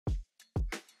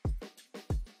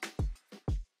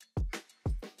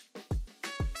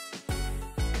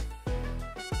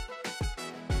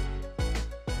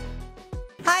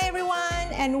Hi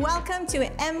everyone, and welcome to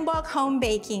Emborg Home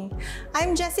Baking.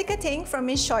 I'm Jessica Ting from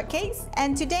Miss Shortcakes,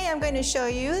 and today I'm going to show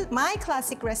you my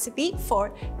classic recipe for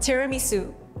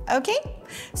tiramisu. Okay,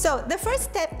 so the first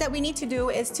step that we need to do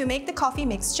is to make the coffee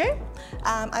mixture.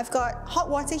 I've got hot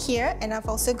water here, and I've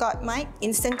also got my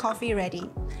instant coffee ready.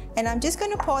 And I'm just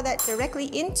going to pour that directly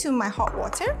into my hot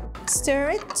water, stir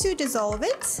it to dissolve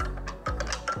it,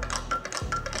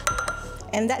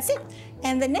 and that's it.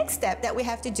 And the next step that we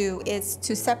have to do is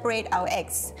to separate our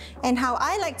eggs. And how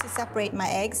I like to separate my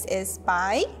eggs is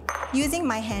by using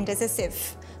my hand as a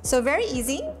sieve. So very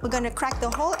easy. We're going to crack the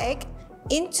whole egg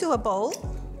into a bowl.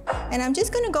 And I'm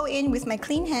just going to go in with my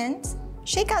clean hand,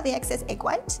 shake out the excess egg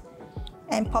white,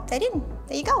 and pop that in.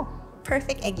 There you go.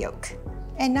 Perfect egg yolk.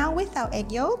 And now with our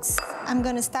egg yolks, I'm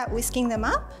going to start whisking them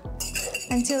up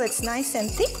until it's nice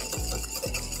and thick.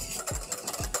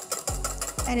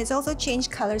 And it's also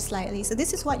changed color slightly. So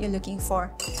this is what you're looking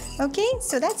for. Okay,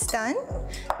 so that's done.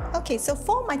 Okay, so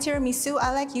for my tiramisu,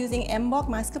 I like using Emborg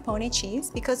mascarpone cheese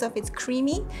because of its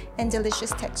creamy and delicious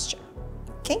texture.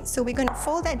 Okay, so we're going to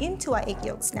fold that into our egg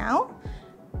yolks now.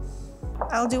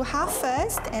 I'll do half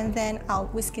first and then I'll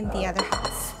whisk in the other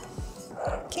half.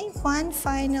 Okay, one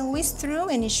final whisk through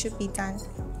and it should be done.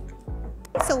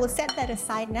 So we'll set that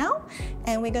aside now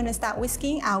and we're going to start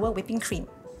whisking our whipping cream.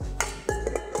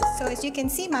 So as you can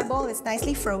see, my bowl is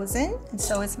nicely frozen, and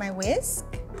so is my whisk.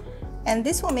 And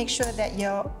this will make sure that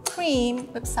your cream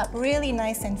whips up really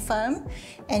nice and firm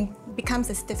and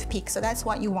becomes a stiff peak. So that's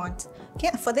what you want.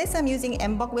 Okay, for this I'm using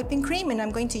Emborg whipping cream and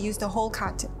I'm going to use the whole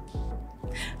carton.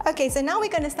 Okay, so now we're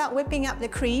going to start whipping up the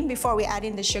cream before we add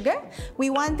in the sugar.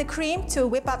 We want the cream to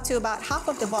whip up to about half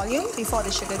of the volume before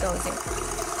the sugar goes in.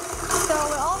 So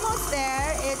we're almost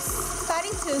there. It's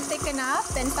starting to thicken up,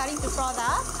 then starting to froth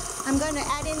up. I'm going to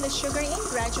add in the sugar in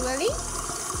gradually.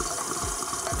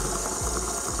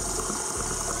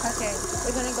 Okay,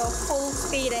 we're going to go full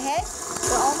speed ahead.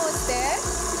 We're almost there.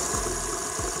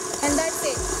 And that's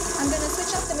it. I'm going to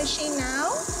switch off the machine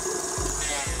now.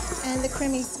 And the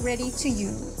cream is ready to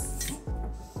use.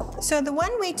 So the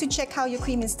one way to check how your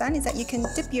cream is done is that you can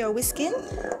dip your whisk in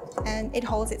and it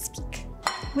holds its peak.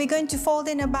 We're going to fold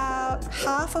in about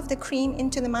half of the cream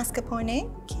into the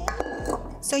mascarpone. Okay.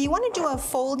 So you want to do a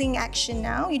folding action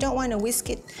now. You don't want to whisk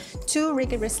it too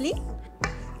rigorously.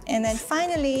 And then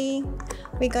finally,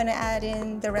 we're going to add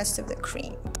in the rest of the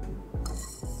cream.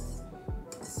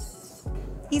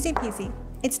 Easy peasy.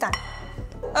 It's done.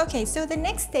 Okay, so the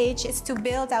next stage is to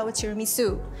build our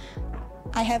tiramisu.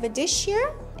 I have a dish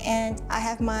here and I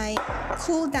have my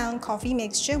cool down coffee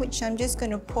mixture, which I'm just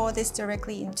going to pour this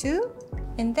directly into.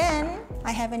 And then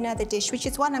I have another dish, which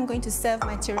is what I'm going to serve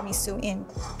my tiramisu in.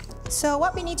 So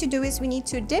what we need to do is we need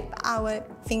to dip our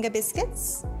finger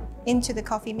biscuits into the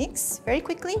coffee mix very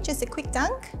quickly, just a quick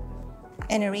dunk,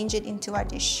 and arrange it into our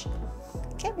dish.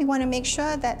 Okay, we want to make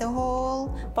sure that the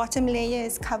whole bottom layer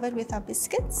is covered with our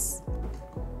biscuits.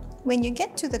 When you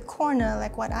get to the corner,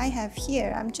 like what I have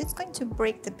here, I'm just going to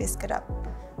break the biscuit up,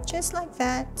 just like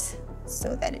that,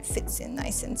 so that it fits in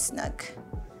nice and snug.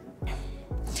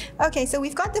 Okay, so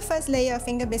we've got the first layer of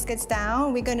finger biscuits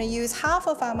down. We're going to use half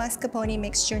of our mascarpone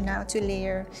mixture now to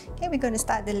layer. Okay, we're going to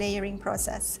start the layering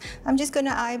process. I'm just going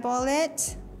to eyeball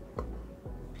it.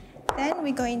 Then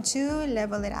we're going to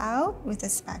level it out with a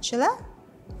spatula.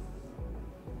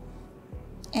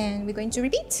 And we're going to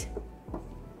repeat.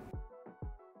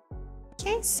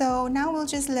 Okay, so now we'll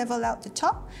just level out the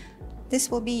top.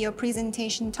 This will be your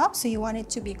presentation top, so you want it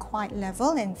to be quite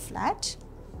level and flat.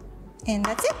 And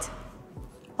that's it.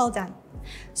 All done.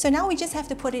 So now we just have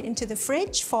to put it into the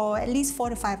fridge for at least 4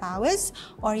 to 5 hours,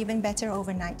 or even better,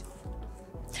 overnight.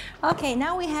 Okay,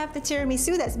 now we have the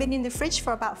tiramisu that's been in the fridge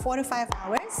for about 4 to 5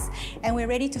 hours, and we're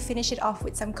ready to finish it off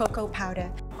with some cocoa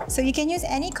powder. So you can use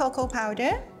any cocoa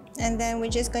powder, and then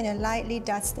we're just going to lightly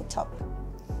dust the top.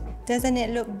 Doesn't it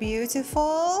look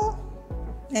beautiful?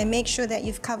 And make sure that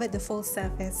you've covered the full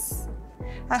surface.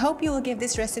 I hope you will give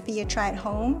this recipe a try at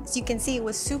home. As you can see, it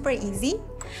was super easy.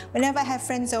 Whenever I have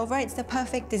friends over, it's the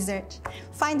perfect dessert.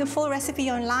 Find the full recipe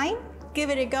online, give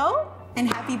it a go, and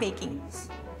happy baking!